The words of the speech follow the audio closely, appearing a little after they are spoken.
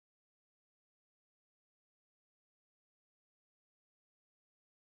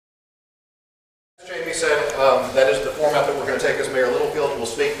Jamie said, that is the format that we're going to take as Mayor Littlefield will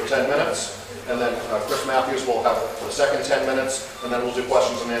speak for 10 minutes, and then Chris Matthews will have the second 10 minutes, and then we'll do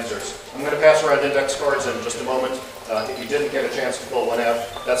questions and answers. I'm going to pass around index cards in just a moment. If you didn't get a chance to fill one out,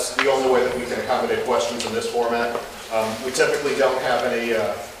 that's the only way that we can accommodate questions in this format. We typically don't have any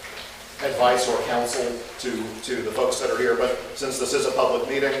advice or counsel to the folks that are here, but since this is a public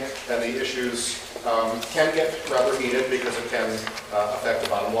meeting and the issues can get rather heated because it can affect the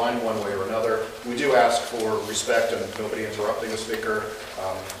bottom line one way or another, we do ask for respect and nobody interrupting the speaker,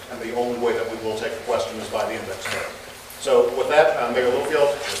 and the only way that we will take a question is by the index card. So with that, Mayor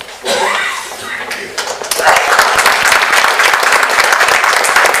Littlefield.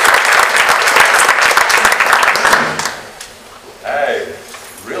 I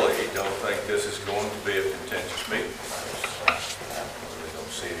really don't think this is going to be a contentious meeting. I really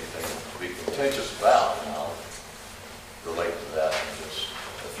don't see anything to be contentious about, and I'll relate to that in just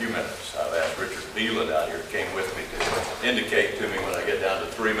a few minutes. I've asked Richard Beeland out here, came with me, to indicate to me when I get down to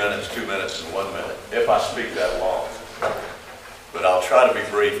 3 minutes, 2 minutes, and 1 minute, if I speak that long. But I'll try to be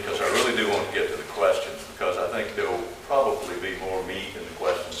brief because I really do want to get to the questions, because I think there will probably be more meat in the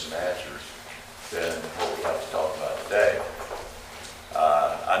questions and answers than what we have to talk about today.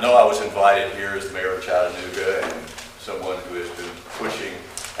 I know I was invited here as the mayor of Chattanooga and someone who has been pushing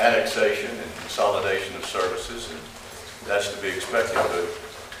annexation and consolidation of services, and that's to be expected. But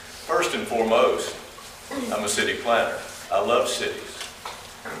first and foremost, I'm a city planner. I love cities.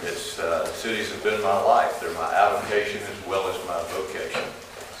 Cities have been my life. They're my avocation as well as my vocation.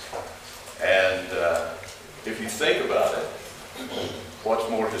 And if you think about it, what's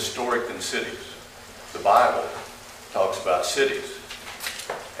more historic than cities? The Bible talks about cities.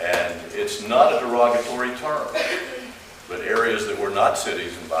 And it's not a derogatory term, but areas that were not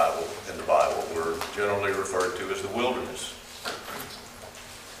cities in the Bible were generally referred to as the wilderness.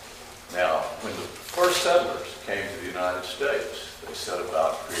 Now, when the first settlers came to the United States, they set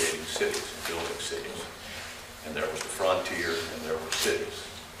about creating cities and building cities. And there was the frontier and there were cities.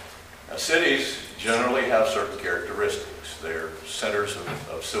 Now, cities generally have certain characteristics. They're centers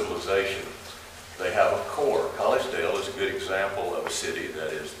of civilization. They have a core. Collegedale is a good example of a city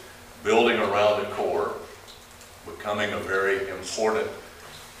that is building around a core, becoming a very important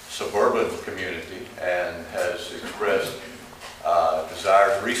suburban community, and has expressed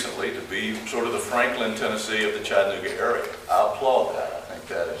desires recently to be sort of the Franklin, Tennessee of the Chattanooga area. I applaud that. I think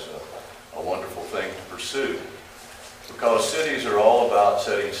that is a wonderful thing to pursue, because cities are all about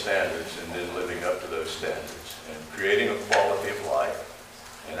setting standards and then living up to those standards and creating a quality of life,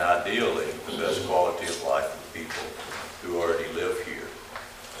 and ideally the best quality of life for people who already live here.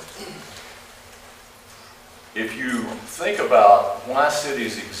 If you think about why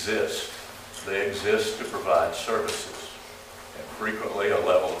cities exist, they exist to provide services, and frequently a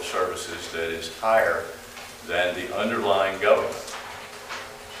level of services that is higher than the underlying government.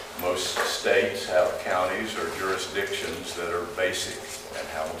 Most states have counties or jurisdictions that are basic, and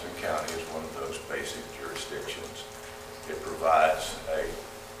Hamilton County is one of those basic jurisdictions. It provides a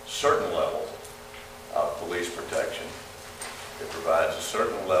certain level of police protection. It provides a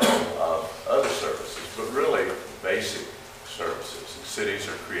certain level of other services, but really basic services. And cities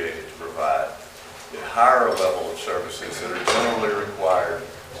are created to provide the higher level of services that are generally required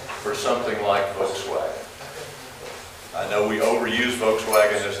for something like Volkswagen. I know we overuse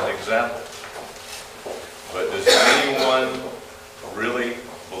Volkswagen as an example, but does anyone really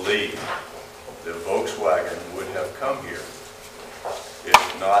believe that Volkswagen would have come here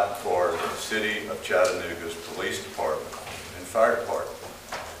if not for the city of Chattanooga's police department and fire department?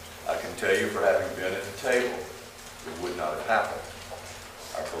 I can tell you, for having been at the table, it would not have happened.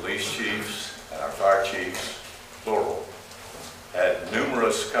 Our police chiefs and our fire chiefs, plural, had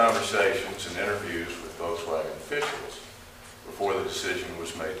numerous conversations and interviews with Volkswagen officials before the decision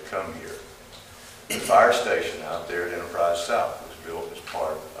was made to come here. The fire station out there at Enterprise South was built as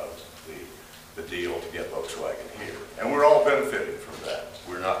part of the deal to get Volkswagen here. And we're all benefiting from that.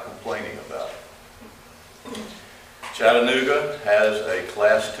 We're not complaining about it. Chattanooga has a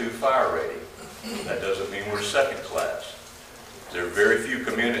Class 2 fire rating. That doesn't mean we're second class. There are very few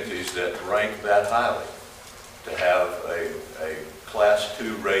communities that rank that highly. To have a Class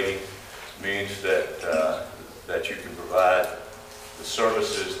 2 rating means that that you can provide the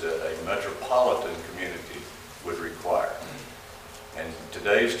services that a metropolitan community would require. And in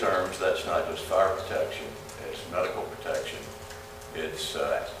today's terms, that's not just fire protection, it's medical protection, it's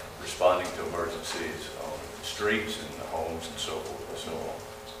responding to emergencies on the streets and the homes and so forth and so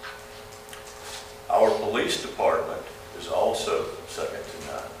on. Our police department is also second to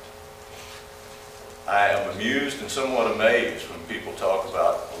none. I am amused and somewhat amazed when people talk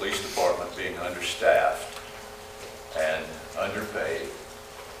about the police department being understaffed and underpaid.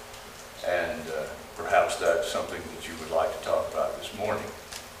 And perhaps that's something that you would like to talk about this morning.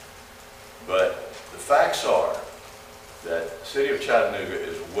 But the facts are that the city of Chattanooga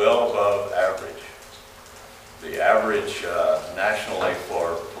is well above average. The average nationally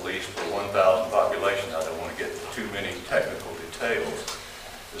for police per 1,000 population, I don't want to get into too many technical details,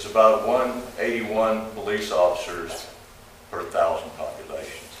 is about 181 police officers per 1,000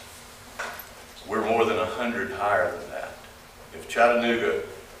 population. We're more than 100 higher than that. If Chattanooga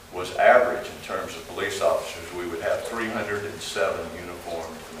was average in terms of police officers, we would have 307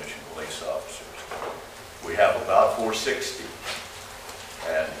 uniformed commissioned police officers. We have about 460.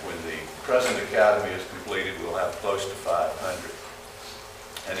 And when the present academy is completed, we'll have close to 500.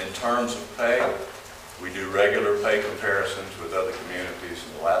 And in terms of pay, we do regular pay comparisons with other communities,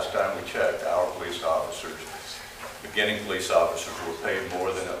 and the last time we checked, our police officers, beginning police officers, were paid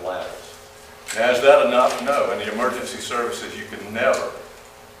more than Atlanta's. Now, is that enough? No. In the emergency services, you can never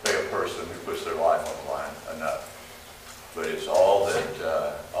pay a person who puts their life on the line enough. But it's all that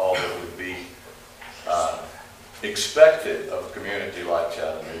would be expected of a community like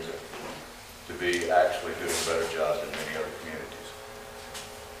Chattanooga to be actually doing a better job than many other communities.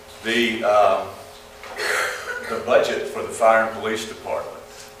 The budget for the fire and police department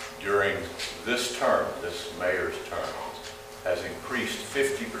during this term, this mayor's term, has increased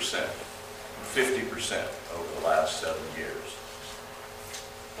 50% over the last 7 years.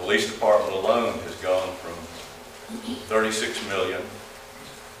 The police department alone has gone from 36 million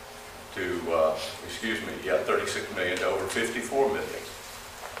to, 36 million to over 54 million.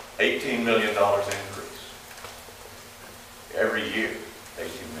 $18 million increase. Every year,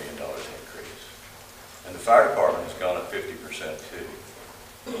 $18 million increase. And the fire department has gone up 50% too.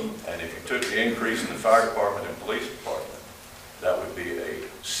 And if you took the increase in the fire department and police department, that would be a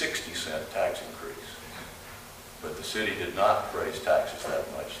 60-cent tax increase. But the city did not raise taxes that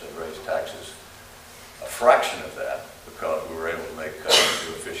much. They raised taxes a fraction of that because we were able to make cuts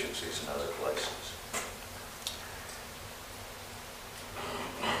to efficiencies in other places.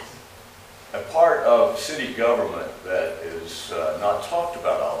 A part of city government that is not talked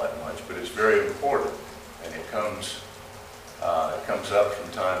about all that much, but it's very important, and it comes up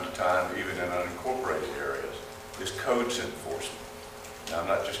from time to time, even in unincorporated areas, is codes enforcement. Now, I'm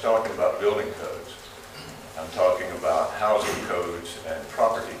not just talking about building codes. I'm talking about housing codes and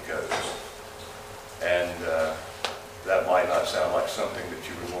property codes. And that might not sound like something that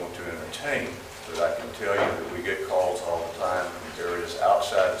you would want to entertain, but I can tell you that we get calls all the time from areas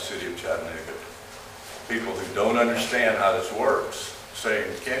outside the city of Chattanooga, people who don't understand how this works, saying,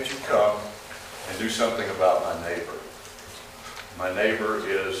 can't you come and do something about my neighbor? My neighbor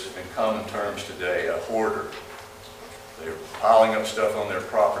is, in common terms today, a hoarder. They're piling up stuff on their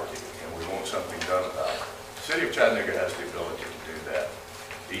property, and we want something done about it. The city of Chattanooga has the ability to do that.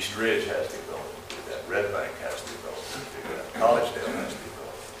 East Ridge has the ability to do that. Red Bank has the ability to do that. Collegedale has the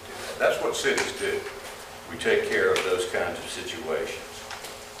ability to do that. That's what cities do. We take care of those kinds of situations.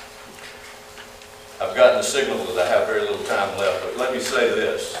 I've gotten a signal that I have very little time left, but let me say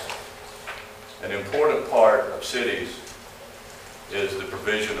this. An important part of cities is the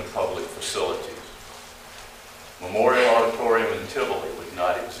provision of public facilities. Memorial Auditorium in Tivoli would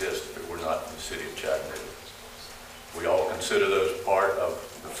not exist if it were not for the city of Chattanooga. We all consider those part of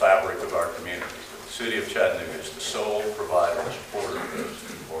the fabric of our community. But the city of Chattanooga is the sole provider and supporter of those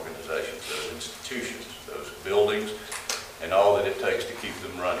organizations, those institutions, those buildings, and all that it takes to keep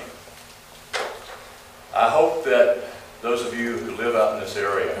them running. I hope that those of you who live out in this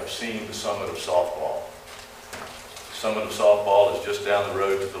area have seen the Summit of Softball. The Summit of Softball is just down the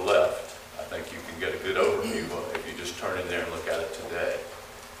road to the left. I think you can get a good overview of it if you just turn in there and look at it today.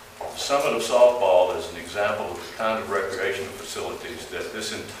 The Summit of Softball is an example of the kind of recreational facilities that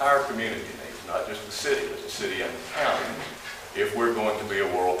this entire community needs, not just the city, but the city and the county, if we're going to be a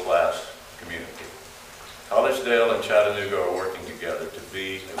world-class community. Collegedale and Chattanooga are working together to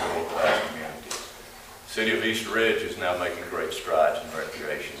be a world-class community. The city of East Ridge is now making great strides in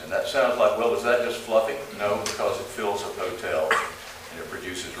recreation. And that sounds like, well, is that just fluffy? No, because it fills up hotels and it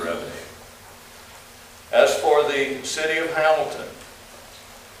produces revenue. As for the city of Hamilton,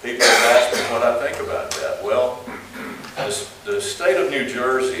 people have asked me what I think about that. Well, the state of New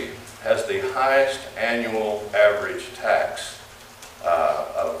Jersey has the highest annual average tax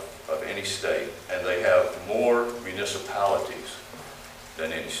of any state, and they have more municipalities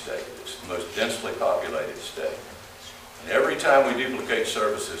than any state. It's the most densely populated state. And every time we duplicate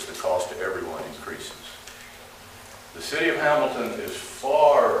services, the cost to everyone increases. The city of Hamilton is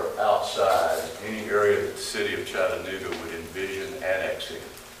far outside any area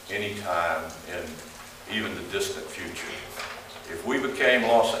anytime in even the distant future. If we became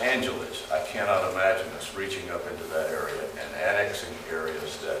Los Angeles, I cannot imagine us reaching up into that area and annexing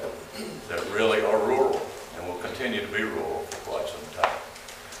areas that really are rural and will continue to be rural for quite some time.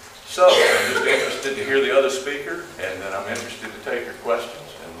 So I'm just interested to hear the other speaker, and then I'm interested to take your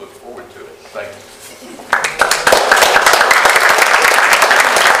questions and look forward to it. Thank you.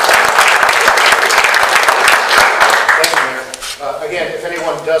 Thank you, Mayor. Again, if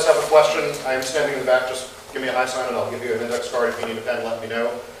anyone does have a question, I am standing in the back. Just give me a high sign and I'll give you an index card. If you need a pen, let me know.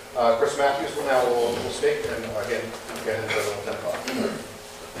 Chris Matthews will now will speak, and again, get into the 10 o'clock.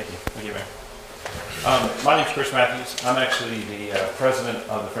 Thank you. Thank you, Mayor. My name is Chris Matthews. I'm actually the president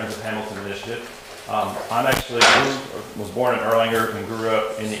of the Friends of Hamilton Initiative. I'm actually was born in Erlanger and grew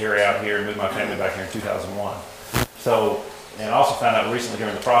up in the area out here and moved my family back here in 2001. So, and I also found out recently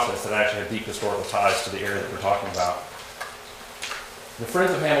during the process that I actually have deep historical ties to the area that we're talking about. The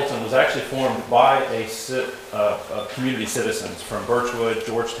Friends of Hamilton was actually formed by a community citizens from Birchwood,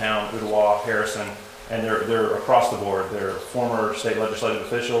 Georgetown, Ooltewah, Harrison, and they're across the board. They're former state legislative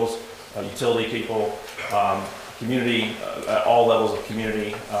officials, utility people, community, at all levels of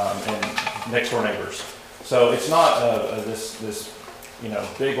community, and next door neighbors. So it's not this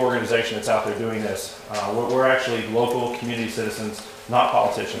big organization that's out there doing this. We're actually local community citizens, not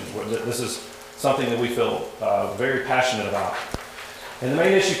politicians. This is something that we feel very passionate about. And the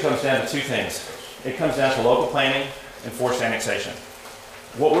main issue comes down to two things. It comes down to local planning and forced annexation.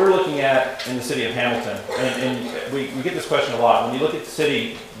 What we're looking at in the city of Hamilton, and we get this question a lot, when you look at the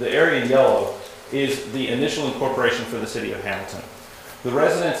city, the area in yellow is the initial incorporation for the city of Hamilton. The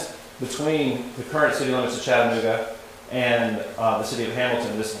residents between the current city limits of Chattanooga and the city of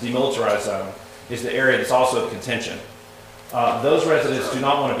Hamilton, this demilitarized zone, is the area that's also of contention. Those residents do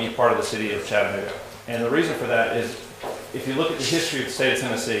not want to be part of the city of Chattanooga. And the reason for that is, if you look at the history of the state of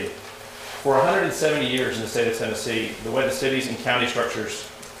Tennessee, for 170 years in the state of Tennessee, the way the cities and county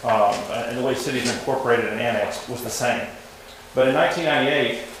structures and the way cities are incorporated and annexed was the same. But in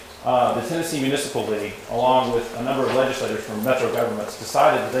 1998, the Tennessee Municipal League, along with a number of legislators from metro governments,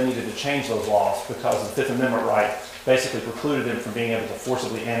 decided that they needed to change those laws because the Fifth Amendment right basically precluded them from being able to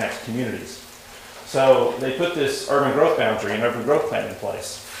forcibly annex communities. So they put this urban growth boundary and urban growth plan in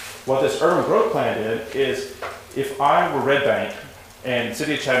place. What this urban growth plan did is, if I were Red Bank and the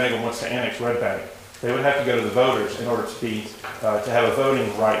city of Chattanooga wants to annex Red Bank, they would have to go to the voters in order to have a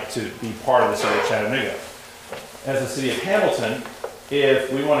voting right to be part of the city of Chattanooga. As the city of Hamilton, if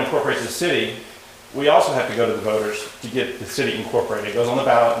we want to incorporate the city, we also have to go to the voters to get the city incorporated. It goes on the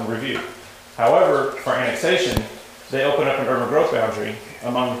ballot and reviewed. However, for annexation, they open up an urban growth boundary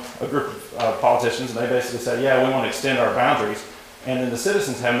among a group of politicians, and they basically said, yeah, we want to extend our boundaries, and then the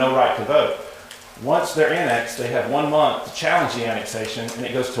citizens have no right to vote. Once they're annexed, they have 1 month to challenge the annexation, and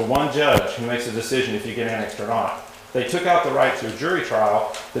it goes to one judge who makes a decision if you get annexed or not. They took out the right to a jury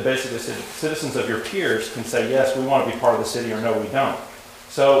trial that basically said citizens of your peers can say, yes, we want to be part of the city, or no, we don't.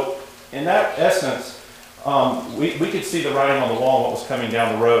 So in that essence, we could see the writing on the wall, what was coming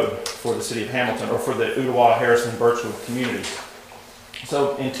down the road for the city of Hamilton, or for the Ooltewah, Harrison, Birchwood communities.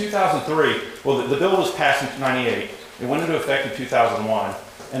 So in 2003, well, the bill was passed in 98. It went into effect in 2001.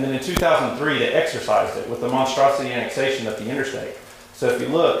 And then in 2003, they exercised it with the monstrosity annexation of the interstate. So if you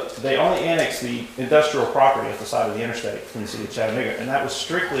look, they only annexed the industrial property at the side of the interstate from the city of Chattanooga, and that was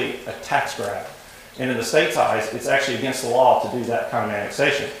strictly a tax grab. And in the state's eyes, it's actually against the law to do that kind of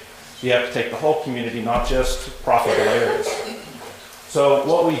annexation. You have to take the whole community, not just profitable areas. So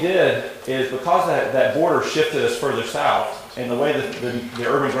what we did is, because that border shifted us further south, and the way that the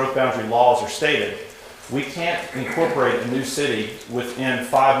urban growth boundary laws are stated, we can't incorporate a new city within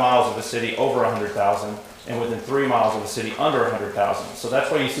 5 miles of a city over 100,000 and within 3 miles of a city under 100,000. So that's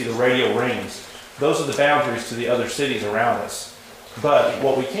why you see the radial rings. Those are the boundaries to the other cities around us. But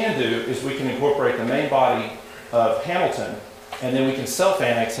what we can do is we can incorporate the main body of Hamilton, and then we can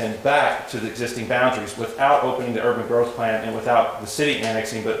self-annex him back to the existing boundaries without opening the urban growth plan and without the city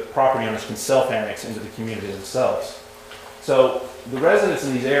annexing, but property owners can self-annex into the community themselves. So the residents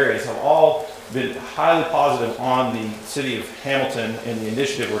in these areas have all been highly positive on the city of Hamilton and the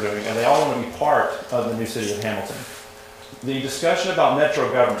initiative we're doing, and they all want to be part of the new city of Hamilton. The discussion about metro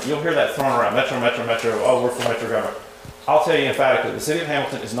government, you'll hear that thrown around, metro, oh, we're for metro government. I'll tell you emphatically, the city of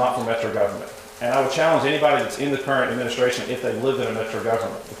Hamilton is not for metro government. And I would challenge anybody that's in the current administration if they lived in a metro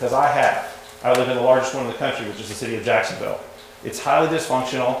government, because I have. I live in the largest one in the country, which is the city of Jacksonville. It's highly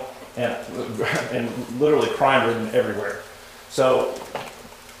dysfunctional and literally crime-ridden everywhere. So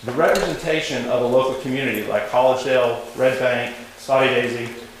the representation of a local community like Collegedale, Red Bank, Saudi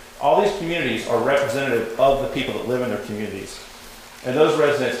Daisy, all these communities are representative of the people that live in their communities. And those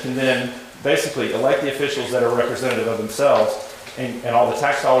residents can then basically elect the officials that are representative of themselves, and all the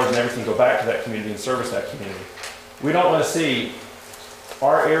tax dollars and everything go back to that community and service that community. We don't want to see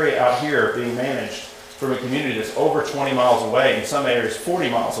our area out here being managed from a community that's over 20 miles away, in some areas 40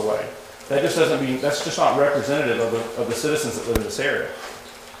 miles away. That just doesn't mean, that's just not representative of the citizens that live in this area.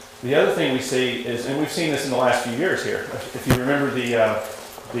 The other thing we see is, and we've seen this in the last few years here, if you remember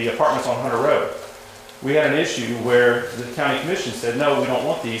the apartments on Hunter Road, we had an issue where the county commission said, no, we don't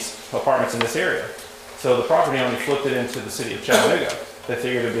want these apartments in this area. So the property owner flipped it into the city of Chattanooga. They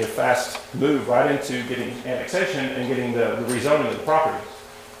figured it'd be a fast move right into getting annexation and getting the rezoning of the property.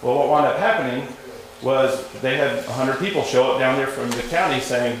 Well, what wound up happening was they had 100 people show up down there from the county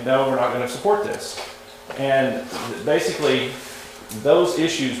saying, no, we're not going to support this. And basically, those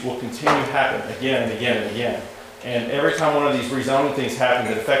issues will continue to happen again and again and again. And every time one of these rezoning things happen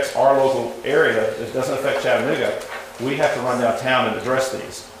that affects our local area, that doesn't affect Chattanooga, we have to run downtown and address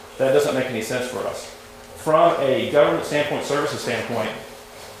these. That doesn't make any sense for us. From a government standpoint, services standpoint,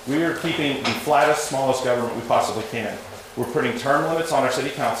 we are keeping the flattest, smallest government we possibly can. We're putting term limits on our city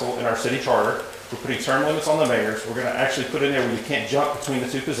council and our city charter. We're putting term limits on the mayors. We're going to actually put in there where you can't jump between the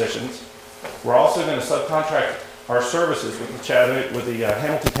two positions. We're also going to subcontract our services with the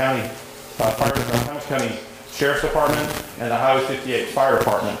Hamilton County Hamilton County Sheriff's Department and the Highway 58 Fire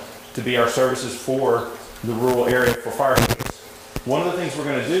Department to be our services for the rural area for fire service. One of the things we're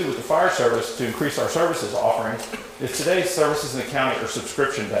going to do with the fire service to increase our services offering is today's services in the county are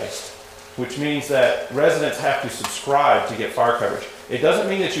subscription based, which means that residents have to subscribe to get fire coverage. It doesn't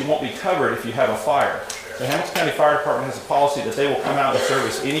mean that you won't be covered if you have a fire. The Hamilton County Fire Department has a policy that they will come out and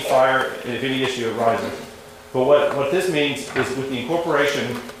service any fire if any issue arises. But what this means is with the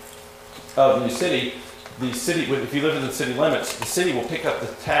incorporation of the city, if you live in the city limits, the city will pick up the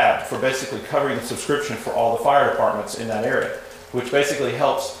tab for basically covering the subscription for all the fire departments in that area, which basically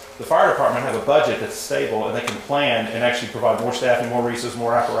helps the fire department have a budget that's stable and they can plan and actually provide more staffing, more resources,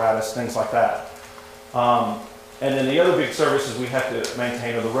 more apparatus, things like that. And then the other big services we have to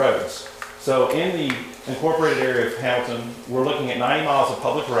maintain are the roads. So in the incorporated area of Hamilton, we're looking at 90 miles of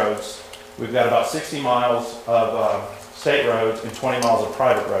public roads. We've got about 60 miles of state roads and 20 miles of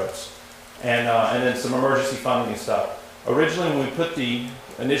private roads. And then some emergency funding and stuff. Originally, when we put the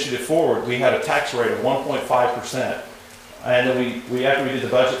initiative forward, we had a tax rate of 1.5%. And then after we did the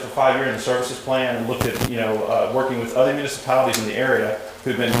budget for 5 years and the services plan and looked at, working with other municipalities in the area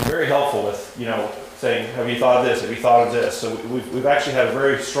who've been very helpful with, saying, have you thought of this? Have you thought of this? So we've actually had a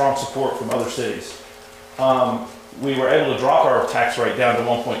very strong support from other cities. We were able to drop our tax rate down to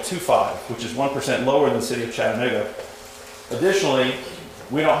 1.25, which is 1% lower than the city of Chattanooga. Additionally,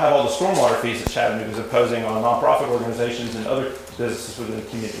 we don't have all the stormwater fees that Chattanooga is imposing on nonprofit organizations and other businesses within the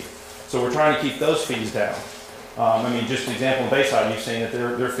community. So we're trying to keep those fees down. Just an example in Bayside, you've seen that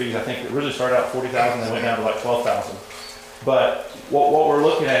their fees, I think, really started out $40,000 and they went down to like $12,000. But what we're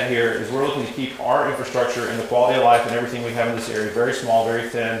looking at here is we're looking to keep our infrastructure and the quality of life and everything we have in this area very small, very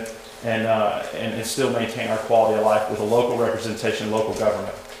thin, and still maintain our quality of life with a local representation, local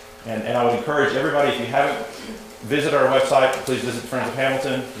government. And I would encourage everybody, if you haven't visited our website, please visit Friends of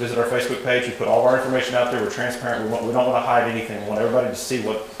Hamilton, visit our Facebook page. We put all of our information out there. We're transparent. We don't want to hide anything. We want everybody to see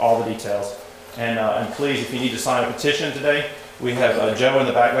all the details. And please, if you need to sign a petition today, we have Joe in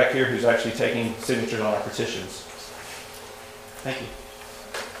the back here who's actually taking signatures on our petitions. Thank you.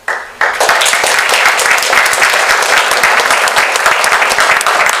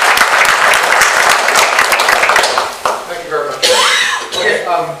 Thank you very much. Okay,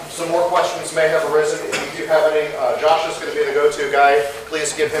 some more questions may have arisen. If you have any, Josh is going to be the go-to guy.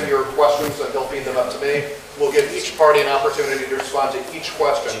 Please give him your questions and he'll feed them up to me. We'll give each party an opportunity to respond to each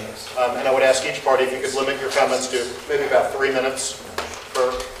question. And I would ask each party if you could limit your comments to maybe about 3 minutes,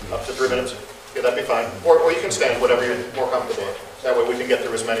 for up to 3 minutes. Yeah, that'd be fine. Or you can stand, whatever you're more comfortable with. That way we can get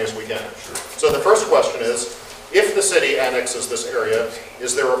through as many as we can. So the first question is, if the city annexes this area,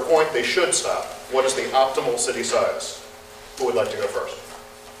 is there a point they should stop? What is the optimal city size? Who would like to go first?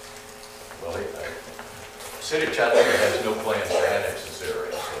 Well, the city of Chattanooga has no plans to annex this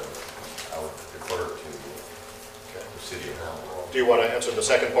area, so I would defer to the city of Hamilton. Do you want to answer the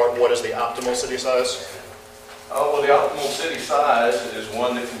second part? What is the optimal city size? Oh, well, the optimal city size is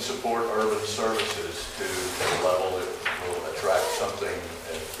one that can support urban services to a level that will attract something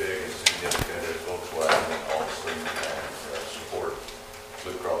as big and significant as Ooltewah and also support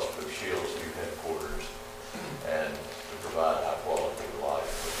Blue Cross Blue Shield's new headquarters and to provide high quality of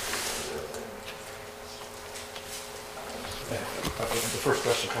life for people. The first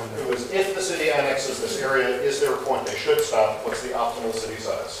question for It was, if the city annexes this area, is there a point they should stop? What's the optimal city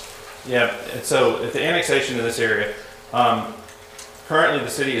size? Yeah, and so at the annexation of this area, Currently,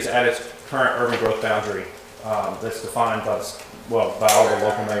 the city is at its current urban growth boundary that's defined by, by all the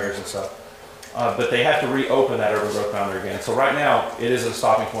local mayors and stuff. But they have to reopen that urban growth boundary again. So right now, it is a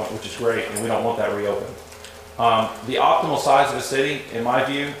stopping point, which is great, and we don't want that reopened. The optimal size of the city, in my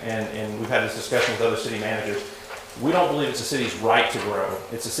view, and we've had this discussion with other city managers, we don't believe it's the city's right to grow.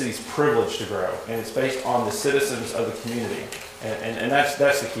 It's the city's privilege to grow, and it's based on the citizens of the community, and that's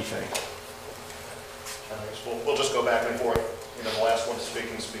the key thing. We'll just go back and forth. You know, the last one to speak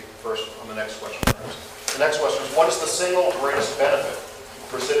can speak first on the next question. The next question is, what is the single greatest benefit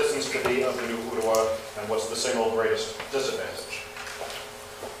for citizens to be of the new Ooltewah, and what's the single greatest disadvantage?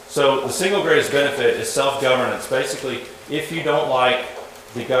 So the single greatest benefit is self-governance. Basically, if you don't like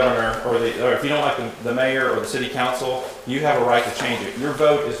the governor or if you don't like the mayor or the city council, you have a right to change it. Your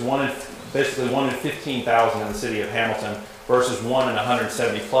vote is basically 1 in 15,000 in the city of Hamilton versus 1 in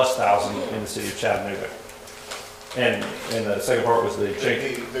 170,000+ in the city of Chattanooga. And the second part was the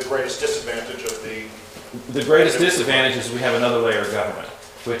change. The greatest disadvantage of the greatest disadvantage is we have another layer of government,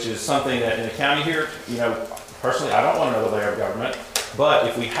 which is something that in the county here, you know, personally, I don't want another layer of government. But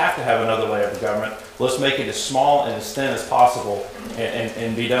if we have to have another layer of government, let's make it as small and as thin as possible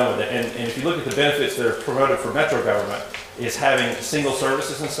and be done with it. And if you look at the benefits that are promoted for metro government, is having single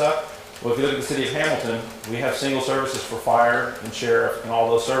services and stuff. Well, if you look at the city of Hamilton, we have single services for fire and sheriff and all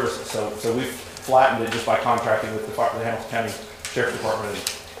those services. So we've flattened it just by contracting with the Hamilton County Sheriff's Department.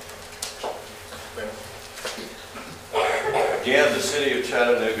 Again, the city of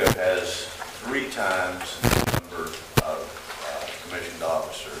Chattanooga has 3 times the number of commissioned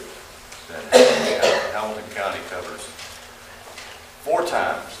officers than Hamilton County covers 4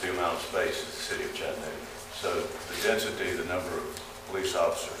 times the amount of space as the city of Chattanooga. So the density, the number of police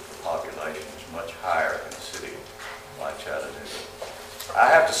officers per population is much higher in a city like Chattanooga. I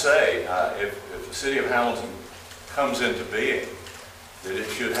have to say, if the city of Hamilton comes into being, that it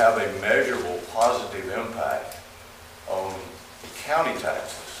should have a measurable positive impact on county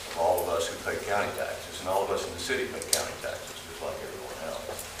taxes of all of us who pay county taxes, and all of us in the city pay county taxes, just like everyone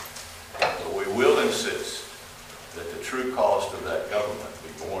else. But we will insist that the true cost of that government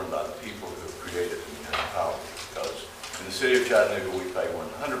be borne by the people who have created the municipality, because in the city of Chattanooga, we pay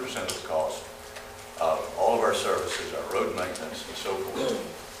 100% of the cost of all of our services, our road maintenance, and so forth.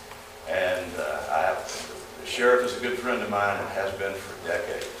 And the sheriff is a good friend of mine and has been for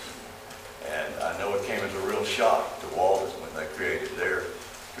decades. And I know it came as a real shock to Walden when they created their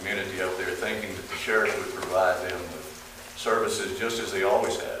community up there, thinking that the sheriff would provide them with services just as they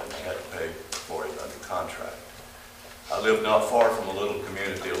always had, and they had to pay for it under contract. I live not far from a little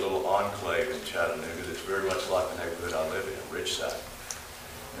community, a little enclave in Chattanooga that's very much like the neighborhood I live in, Ridgeside.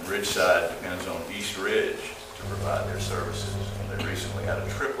 And Ridgeside depends on East Ridge to provide their services, and they recently had a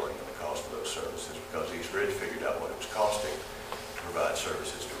tripling in the cost of those services because East Ridge figured out what it was costing to provide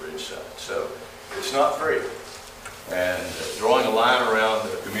services to Ridgeside. So it's not free, and drawing a line around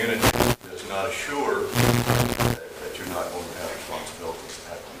the community does not assure that you're not going to have responsibilities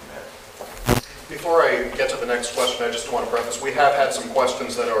that have to be met. Before I get to the next question, I just want to preface, we have had some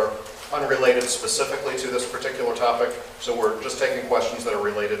questions that are unrelated specifically to this particular topic, so we're just taking questions that are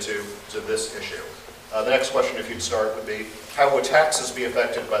related to this issue. The next question, if you'd start, would be, how would taxes be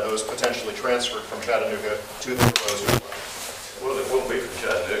affected by those potentially transferred from Chattanooga to the proposed Ooltewah? Well, it won't be from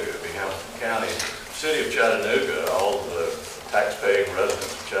Chattanooga, it'll be Hamilton County. The city of Chattanooga, all the tax-paying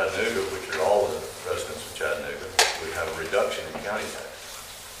residents of Chattanooga, which are all the residents of Chattanooga, would have a reduction in county tax.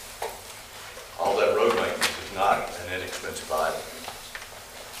 All that road maintenance is not an inexpensive item.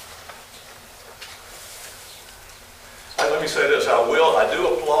 Let me say this, I do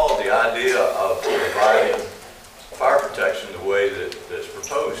applaud the idea of providing fire protection the way that's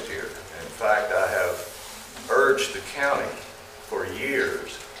proposed here. In fact, I have urged the county for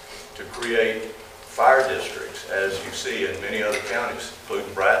years to create fire districts, as you see in many other counties,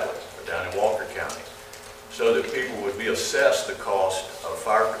 including Bradley or down in Walker County, so that people would be assessed the cost of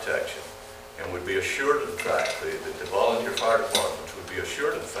fire protection and would be assured of the fact that the volunteer fire departments would be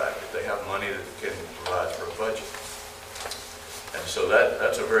assured of the fact that they have money that can provide for a budget. And so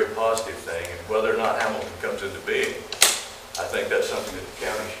that's a very positive thing, and whether or not Hamilton comes into being, I think that's something that the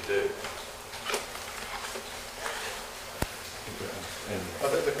county should do.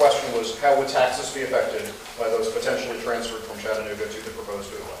 The question was, how would taxes be affected by those potentially transferred from Chattanooga to the proposed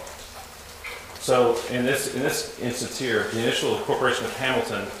Ooltewah? So in this instance here, the initial incorporation of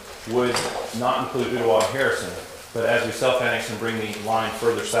Hamilton would not include Ooltewah and Harrison, but as we self-annex and bring the line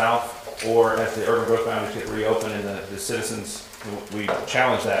further south, or as the urban growth boundaries get reopened and the citizens, we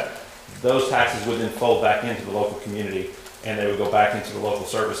challenge that, those taxes would then fold back into the local community, and they would go back into the local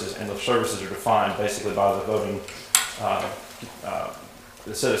services, and those services are defined basically by the voting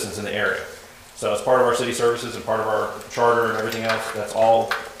the citizens in the area. So as part of our city services and part of our charter and everything else, that's all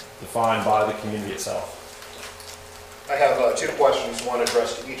defined by the community itself. I have two questions, one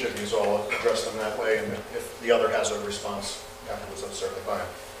addressed to each of you, so I'll address them that way, and if the other has a response afterwards, that's certainly fine.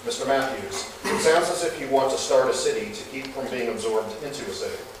 Mr. Matthews, it sounds as if you want to start a city to keep from being absorbed into a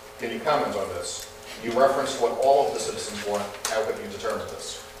city. Can you comment on this? You referenced what all of the citizens want. How have you determined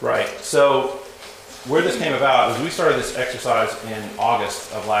this? Right. So where this came about is we started this exercise in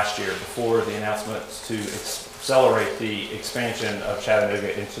August of last year before the announcements to accelerate the expansion of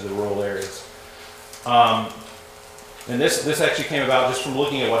Chattanooga into the rural areas. And this actually came about just from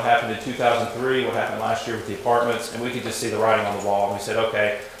looking at what happened in 2003, what happened last year with the apartments, and we could just see the writing on the wall. And we said,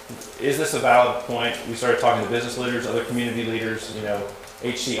 okay, is this a valid point? We started talking to business leaders, other community leaders, you know,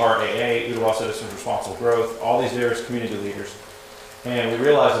 HCRAA, Ooltewah Citizens Responsible Growth, all these various community leaders. And we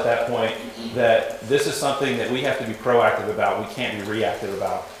realized at that point that this is something that we have to be proactive about, we can't be reactive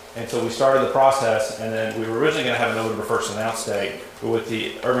about. And so we started the process, and then we were originally going to have a November 1st announce date, but with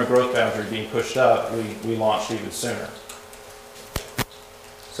the urban growth boundary being pushed up, we launched even sooner.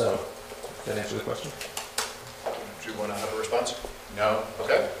 So, does that answer the question? Do you want to have a response? No.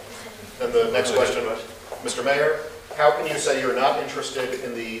 Okay. Then the next question, Mr. Mayor, how can you say you're not interested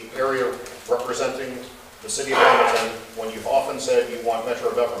in the area representing the city of Hamilton when you've often said you want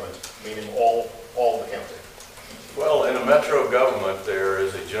metro government, meaning all the county? Well, in a metro government, there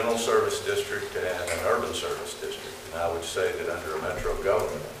is a general service district and an urban service district. And I would say that under a metro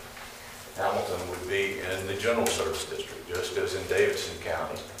government, Hamilton would be in the general service district, just as in Davidson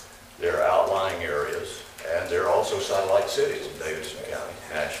County. There are outlying areas, and there are also satellite cities in Davidson County,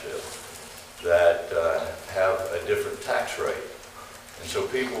 Nashville, that have a different tax rate. And so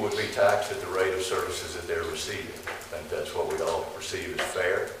people would be taxed at the rate of services that they're receiving. I think that's what we all perceive as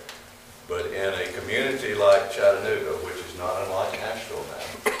fair. But in a community like Chattanooga, which is not unlike Nashville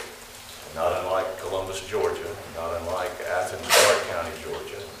now, not unlike Columbus, Georgia, not unlike Athens, Clark County,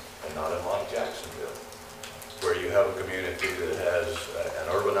 Georgia, and not unlike Jacksonville, where you have a community that has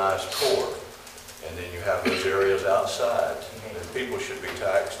an urbanized core, and then you have those areas outside, and people should be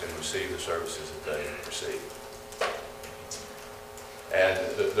taxed and receive the services that they receive. And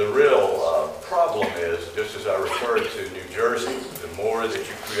the real problem is, just as I referred to New Jersey, the more that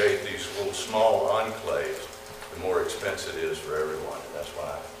you create these little small enclaves, the more expensive it is for everyone. And that's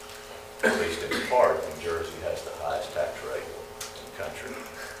why, at least in part, New Jersey has the highest tax rate in the country.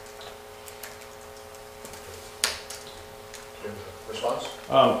 Response?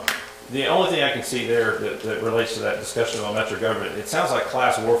 The only thing I can see there that relates to that discussion about metro government, it sounds like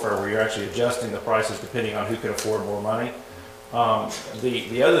class warfare where you're actually adjusting the prices depending on who can afford more money.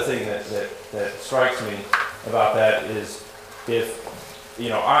 The other thing that strikes me about that is if, you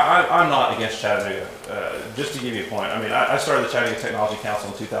know, I'm not against Chattanooga. Just to give you a point, I mean, I started the Chattanooga Technology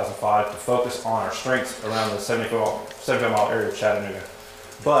Council in 2005 to focus on our strengths around the 75-mile area of Chattanooga.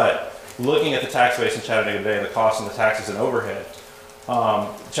 But looking at the tax base in Chattanooga today, the costs and the taxes and overhead,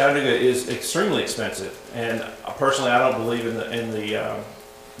 Chattanooga is extremely expensive. And personally, I don't believe in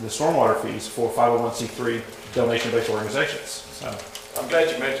the stormwater fees for 501c3 donation-based organizations. So. I'm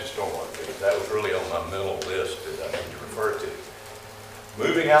glad you mentioned stormwater fees. That was really on my mental list that I need to refer to.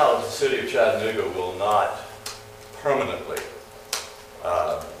 Moving out of the city of Chattanooga will not permanently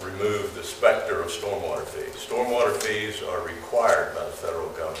remove the specter of stormwater fees. Stormwater fees are required by the federal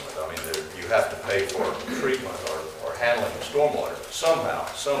government. I mean, you have to pay for treatment or handling of stormwater somehow,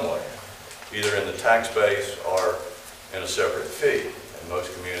 some way, either in the tax base or in a separate fee. And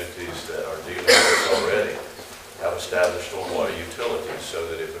most communities that are dealing with this already have established stormwater utilities so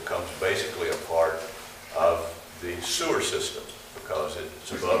that it becomes basically a part of the sewer system because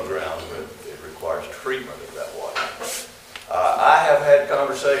it's above ground, but it requires treatment of that water. I have had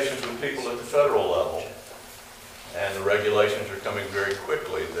conversations with people at the federal level, and the regulations are coming very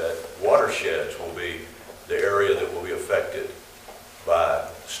quickly that watersheds will be the area that will be affected by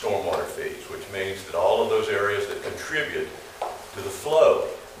stormwater fees, which means that all of those areas that contribute to the flow.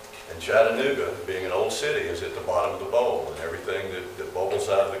 And Chattanooga, being an old city, is at the bottom of the bowl, and everything that bubbles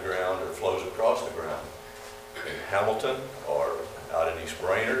out of the ground or flows across the ground. In Hamilton, or out in East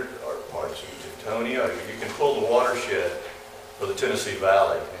Brainerd, or parts of Teutonia, you can pull the watershed for the Tennessee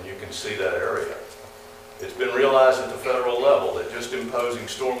Valley, and you can see that area. It's been realized at the federal level that just imposing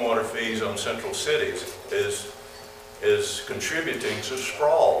stormwater fees on central cities is contributing to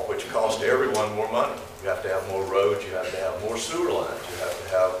sprawl, which costs everyone more money. You have to have more roads, you have to have more sewer lines, you have to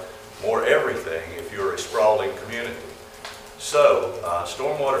have more everything if you're a sprawling community. So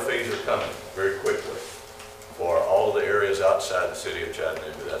stormwater fees are coming very quickly for all of the areas outside the city of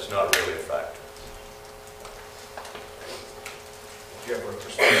Chattanooga. That's not really a factor.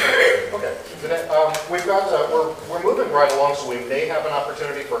 we've got, we're moving right along, so we may have an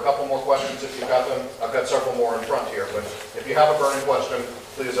opportunity for a couple more questions if you've got them. I've got several more in front here, but if you have a burning question,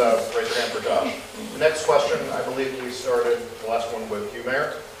 please raise your hand for Josh. The next question, I believe we started the last one with you,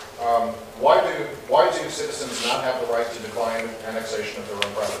 Mayor. Why do citizens not have the right to decline annexation of their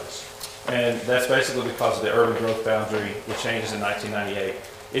own properties? And that's basically because of the urban growth boundary that changes in 1998.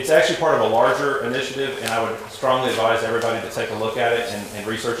 It's actually part of a larger initiative, and I would strongly advise everybody to take a look at it and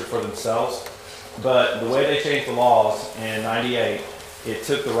research it for themselves. But the way they changed the laws in 98, it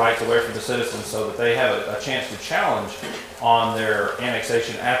took the rights away from the citizens so that they have a chance to challenge on their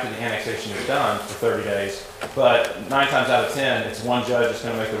annexation after the annexation is done for 30 days. But 9 times out of 10, it's one judge that's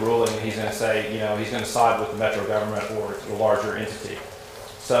going to make the ruling, and he's going to say, you know, he's going to side with the metro government or the larger entity.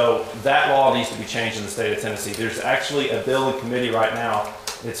 So that law needs to be changed in the state of Tennessee. There's actually a bill in committee right now.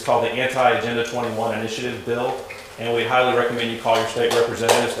 It's called the Anti-Agenda 21 Initiative Bill, and we highly recommend you call your state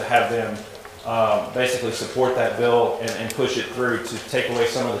representatives to have them basically support that bill and push it through to take away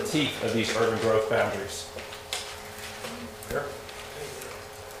some of the teeth of these urban growth boundaries. Here.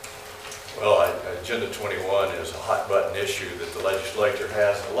 Well, Agenda 21 is a hot button issue that the legislature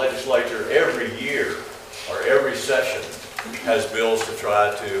has. The legislature every year or every session has bills to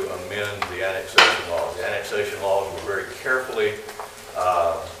try to amend the annexation laws. The annexation laws were very carefully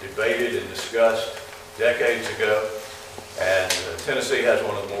debated and discussed decades ago, and Tennessee has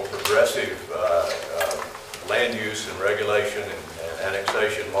one of the more progressive land use and regulation and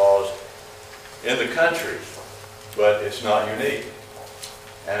annexation laws in the country, but it's not unique.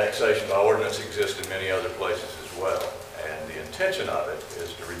 Annexation by ordinance exists in many other places as well, and the intention of it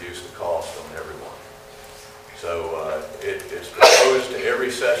is to reduce the cost on everyone. So it is proposed to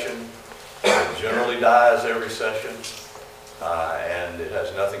every session, it generally dies every session, and it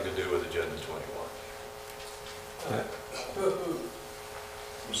has nothing to do with Agenda 21.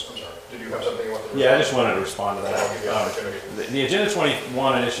 I'm sorry. Did you have something you wanted to respond? Yeah, I just wanted to respond to I'll give you an opportunity. The Agenda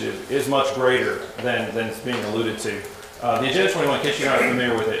 21 initiative is much greater than it's being alluded to. The Agenda 21, in case you're not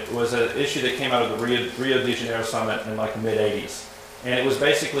familiar with it, was an issue that came out of the Rio de Janeiro summit in like the mid-'80s. And it was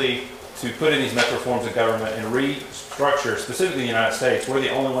basically to put in these metro forms of government and restructure, specifically the United States. We're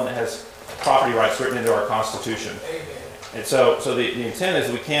the only one that has property rights written into our Constitution. And so the intent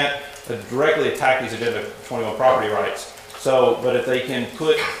is we can't directly attack these Agenda 21 property rights. So, but if they can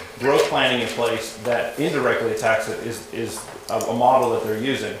put growth planning in place that indirectly attacks it is a model that they're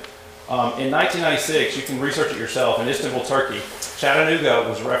using. In 1996, you can research it yourself, in Istanbul, Turkey, Chattanooga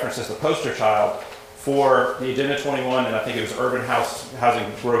was referenced as the poster child for the Agenda 21, and I think it was Urban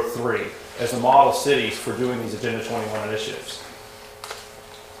Housing Growth 3, as the model cities for doing these Agenda 21 initiatives.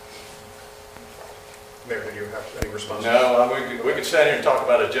 Mayor, did you have any response? No, we could stand here and talk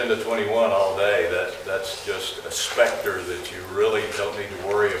about Agenda 21 all day. That's just a specter that you really don't need to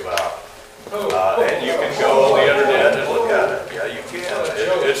worry about. And you can go on the internet and look at it. Yeah, you can.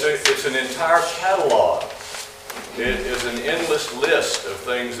 It's an entire catalog. It is an endless list of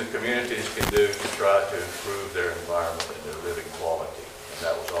things that communities can do to try to improve their environment and their living quality. And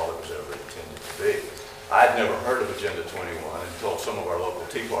that was all it was ever intended to be. I'd never heard of Agenda 21 until some of our local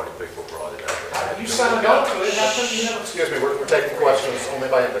Tea Party people brought it up. You signed up to it, Excuse me, we're taking questions only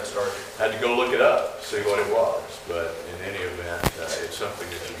by index card. Had to go look it up, see what it was. But in any event, it's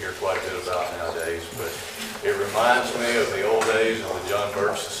something that you hear quite a bit about nowadays. But it reminds me of the old days of the John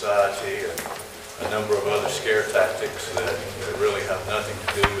Birch Society and a number of other scare tactics that really have nothing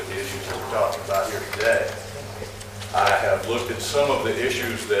to do with the issues that we're talking about here today. I have looked at some of the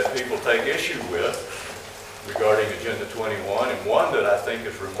issues that people take issue with regarding Agenda 21, and one that I think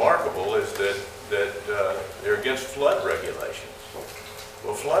is remarkable is that they're against flood regulations.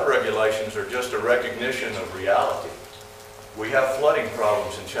 Well, flood regulations are just a recognition of reality. We have flooding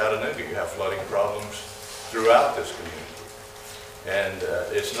problems in Chattanooga. You have flooding problems throughout this community. And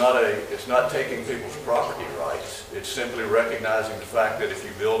it's not taking people's property rights. It's simply recognizing the fact that if you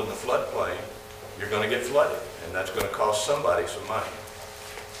build in the floodplain, you're going to get flooded, and that's going to cost somebody some money.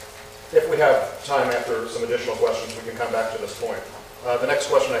 If we have time after some additional questions, we can come back to this point. The next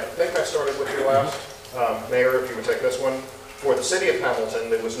question, I think I started with you last. Mayor, if you would take this one. For the city of Hamilton,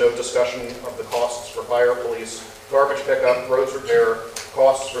 there was no discussion of the costs for fire, police, garbage pickup, roads repair,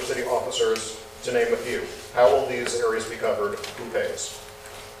 costs for city officers, to name a few. How will these areas be covered? Who pays?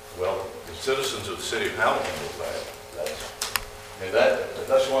 Well, the citizens of the city of Hamilton will pay.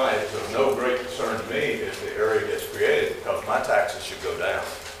 That's why it's of no great concern to me if the area gets created, because my taxes should go down.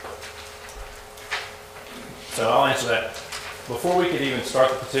 So I'll answer that. Before we could even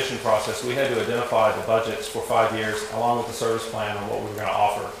start the petition process, we had to identify the budgets for 5 years, along with the service plan on what we were going to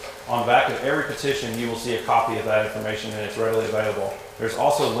offer On the back of every petition, you will see a copy of that information, and it's readily available. There's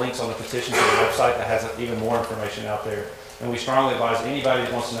also links on the petition to the website that has even more information out there. And we strongly advise anybody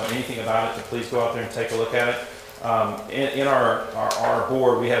that wants to know anything about it to please go out there and take a look at it. In our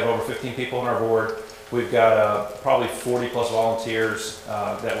board, we have over 15 people on our board. We've got probably 40 plus volunteers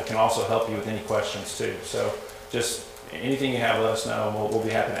that can also help you with any questions too. So just anything you have, let us know, and we'll be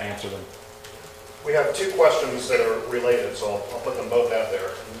happy to answer them. We have two questions that are related, so I'll put them both out there.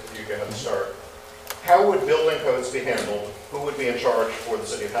 You go ahead and start. How would building codes be handled? Who would be in charge for the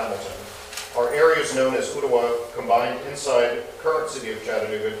city of Hamilton? Are areas known as Ooltewah combined inside current city of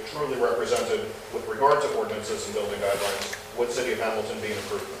Chattanooga truly represented with regard to ordinances and building guidelines? Would city of Hamilton be an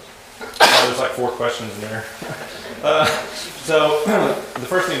improvement? There's like 4 questions in there. So the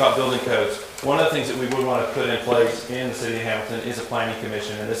first thing about building codes, one of the things that we would want to put in place in the city of Hamilton is a planning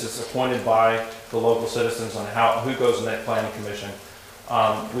commission, and this is appointed by the local citizens on who goes in that planning commission.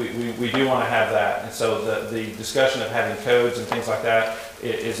 We do want to have that, and so the discussion of having codes and things like that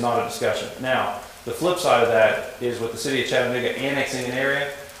is not a discussion. Now, the flip side of that is with the city of Chattanooga annexing an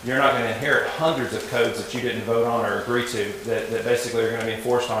area, you're not going to inherit hundreds of codes that you didn't vote on or agree to that basically are going to be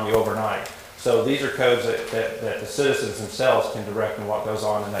enforced on you overnight. So these are codes that the citizens themselves can direct in what goes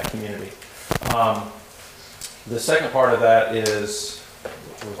on in that community. The second part of that is...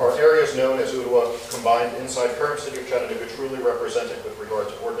 Are areas known as Ooltewah combined inside current city of Chattanooga truly represented with regard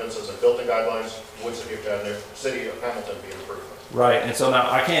to ordinances and building guidelines? Would city of Hamilton be an improvement? Right, and so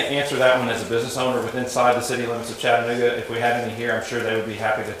now I can't answer that one as a business owner with inside the city limits of Chattanooga. If we had any here, I'm sure they would be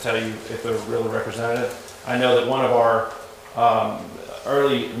happy to tell you if they're really representative. I know that one of our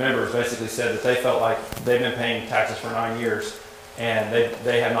early members basically said that they felt like they've been paying taxes for 9 years and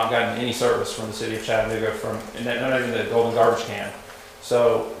they have not gotten any service from the city of Chattanooga, not even the golden garbage can.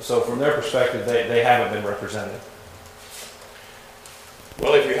 So from their perspective, they haven't been represented.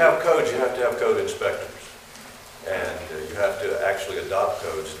 Well, if you have codes, you have to have code inspectors. And you have to actually adopt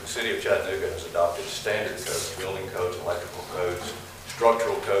codes. The city of Chattanooga has adopted standard codes, building codes, electrical codes,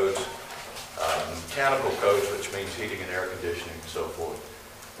 structural codes, mechanical codes, which means heating and air conditioning and so forth.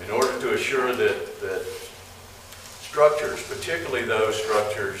 In order to assure that structures, particularly those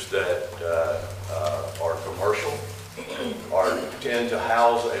structures that are commercial, tend to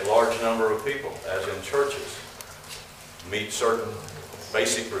house a large number of people, as in churches, meet certain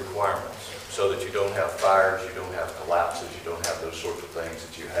basic requirements so that you don't have fires, you don't have collapses, you don't have those sorts of things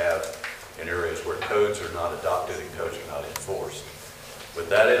that you have in areas where codes are not adopted and codes are not enforced. But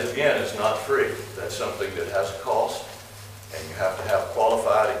that is, again, is not free. That's something that has a cost, and you have to have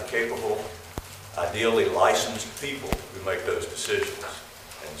qualified and capable, ideally licensed people who make those decisions.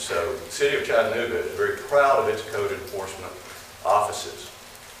 And so the city of Chattanooga is very proud of its code enforcement offices.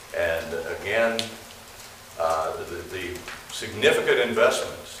 And again, the significant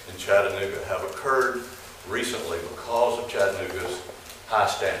investments in Chattanooga have occurred recently because of Chattanooga's high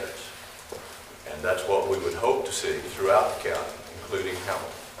standards. And that's what we would hope to see throughout the county, including Hamilton.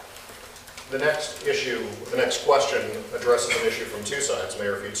 The next question addresses an issue from 2 sides.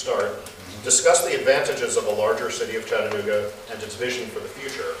 Mayor, if you'd start. Discuss the advantages of a larger city of Chattanooga and its vision for the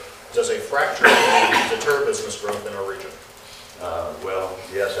future. Does a fractured community deter business growth in our region? Well,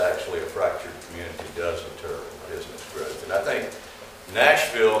 yes, actually, a fractured community does deter business growth. And I think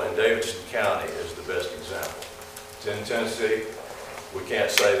Nashville and Davidson County is the best example. It's in Tennessee. We can't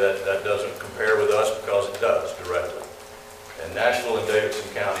say that that doesn't compare with us because it does directly. And Nashville and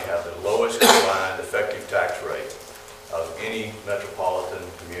Davidson County have the lowest combined effective tax rate of any metropolitan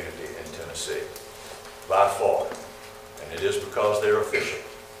community in Tennessee, by far. And it is because they're efficient.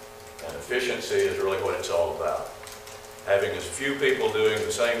 And efficiency is really what it's all about. Having as few people doing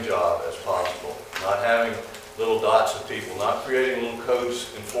the same job as possible, not having little dots of people, not creating little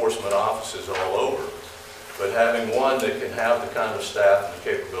codes enforcement offices all over, but having one that can have the kind of staff and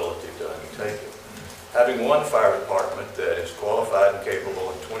capability to undertake it. Having one fire department that is qualified and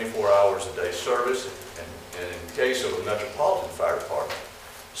capable in 24 hours a day service, and in the case of a metropolitan fire department,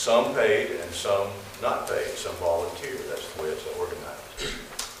 some paid and some not paid, some volunteer. That's the way it's organized.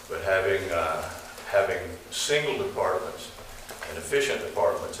 But having single departments and efficient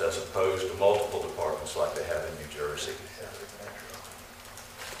departments as opposed to multiple departments like they have in New Jersey.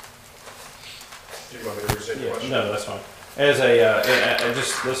 Do you want me to restate the question? No, that's fine. And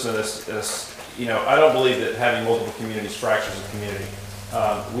just listen to this, I don't believe that having multiple communities fractures a community.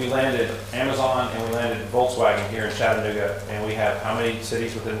 We landed Amazon and we landed Volkswagen here in Chattanooga, and we have how many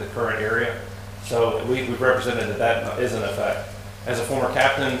cities within the current area? So we've represented that is an effect. As a former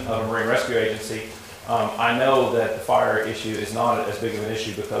captain of a Marine Rescue Agency, I know that the fire issue is not as big of an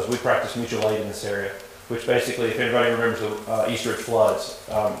issue because we practice mutual aid in this area. which basically, if anybody remembers the East Ridge floods,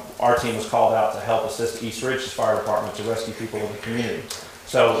 our team was called out to help assist East Ridge's fire department to rescue people in the community.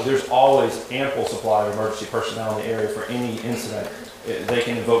 So there's always ample supply of emergency personnel in the area for any incident. They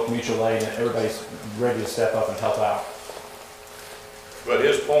can invoke mutual aid and everybody's ready to step up and help out. But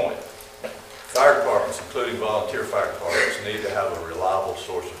his point, fire departments, including volunteer fire departments, need to have a reliable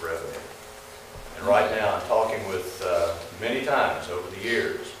source of revenue. And right now, I'm talking with many times over the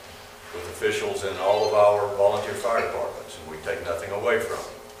years with officials in all of our volunteer fire departments, and we take nothing away from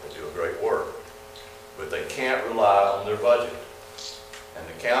them. They do a great work. But they can't rely on their budget. And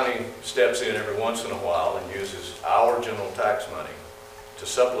the county steps in every once in a while and uses our general tax money to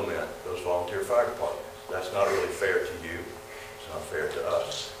supplement those volunteer fire departments. That's not really fair to you. It's not fair to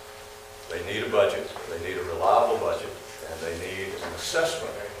us. They need a budget, they need a reliable budget, and they need an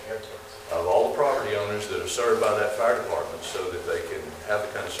assessment of all the property owners that are served by that fire department so that they can have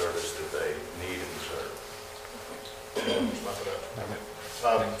the kind of service that they need and deserve.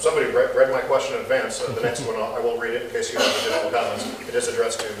 Somebody read my question in advance. The next one, I will read it in case you have additional comments. It is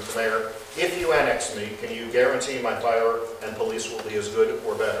addressed to the mayor. If you annex me, can you guarantee my fire and police will be as good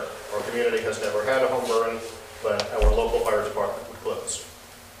or better? Our community has never had a home burn, but our local fire department would close.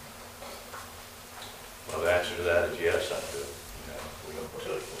 Well, the answer to that is yes, I do.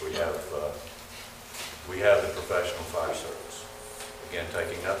 We have the professional fire service. Again,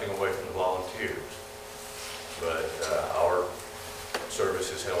 taking nothing away from the volunteers, but our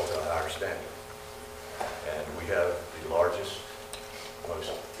service is held to a higher standard. And we have the largest,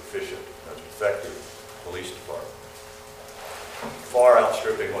 most efficient, most effective police department, far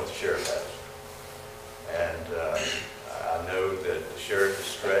outstripping what the sheriff has. And I know that the sheriff is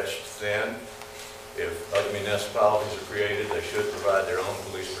stretched thin. If other municipalities are created, they should provide their own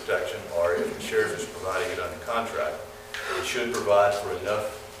police protection, or if the sheriff is providing it under contract, it should provide for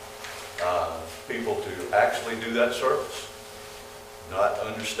enough people to actually do that service, not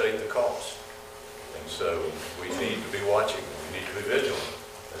understate the cost. And so we need to be watching, we need to be vigilant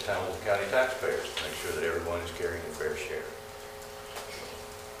as Hamilton County taxpayers to make sure that everyone is carrying a fair share.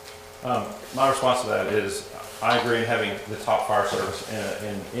 My response to that is, I agree in having the top fire service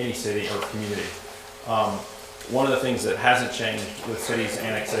in any city or community. One of the things that hasn't changed with city's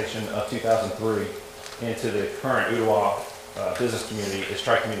annexation of 2003 into the current Ooltewah business community is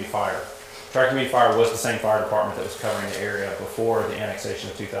Tri-Community Fire. Tri-Community Fire was the same fire department that was covering the area before the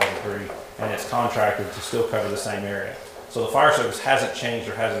annexation of 2003, and it's contracted to still cover the same area. So the fire service hasn't changed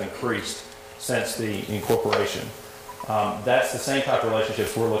or hasn't increased since the incorporation. That's the same type of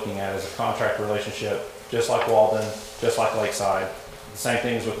relationships we're looking at as a contract relationship, just like Walden, just like Lakeside. The same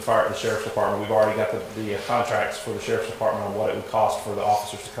things with the sheriff's department. We've already got the contracts for the sheriff's department on what it would cost for the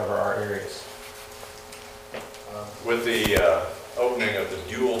officers to cover our areas. With the opening of the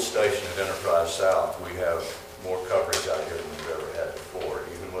dual station at Enterprise South, we have more coverage out here than we've ever had before,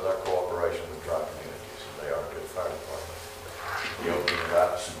 even with our cooperation with tri-communities. They are a good fire department. The opening of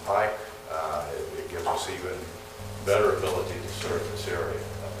Appleton Pike, it gives us even better ability to serve this area.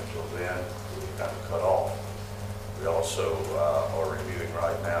 Up until then, we were kind of cut off. We also are reviewing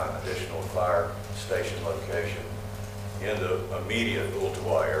right now an additional fire station location in the immediate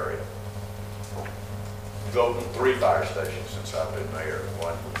Ooltewah area. We've opened 3 fire stations since I've been mayor.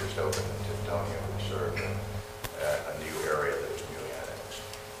 One we just opened in Chattanooga, which served a new area that was newly annexed.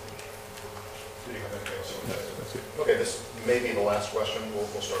 Okay, this may be the last question. We'll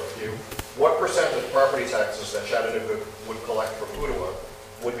start with you. What percent of property taxes that Chattanooga would collect for Ooltewah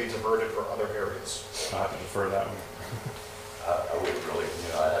would be diverted for other areas? I have to defer that one. I wouldn't really,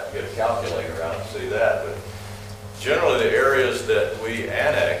 I'd have to get a calculator out to see that, but generally the areas that we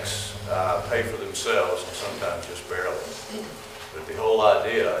annex pay for themselves and sometimes just barely. But the whole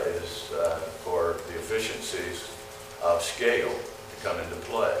idea is for the efficiencies of scale to come into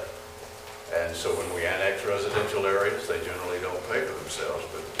play. And so when we annex residential areas, they generally don't pay for themselves,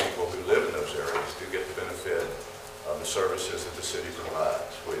 but the people who live in those areas do get the benefit of the services that the city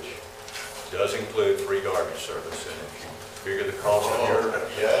provides, which does include free garbage service. And if you figure the cost of your, that's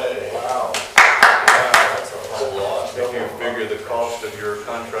a whole lot. If you figure the cost of your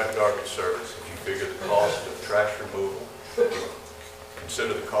contract garbage service, if you figure the cost of trash removal, if you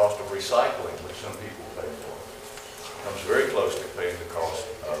consider the cost of recycling, which some people pay for, it comes very close to paying the cost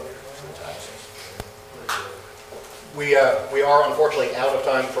of the taxes. We are unfortunately out of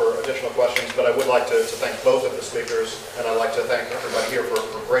time for additional questions, but I would like to thank both of the speakers, and I'd like to thank everybody here for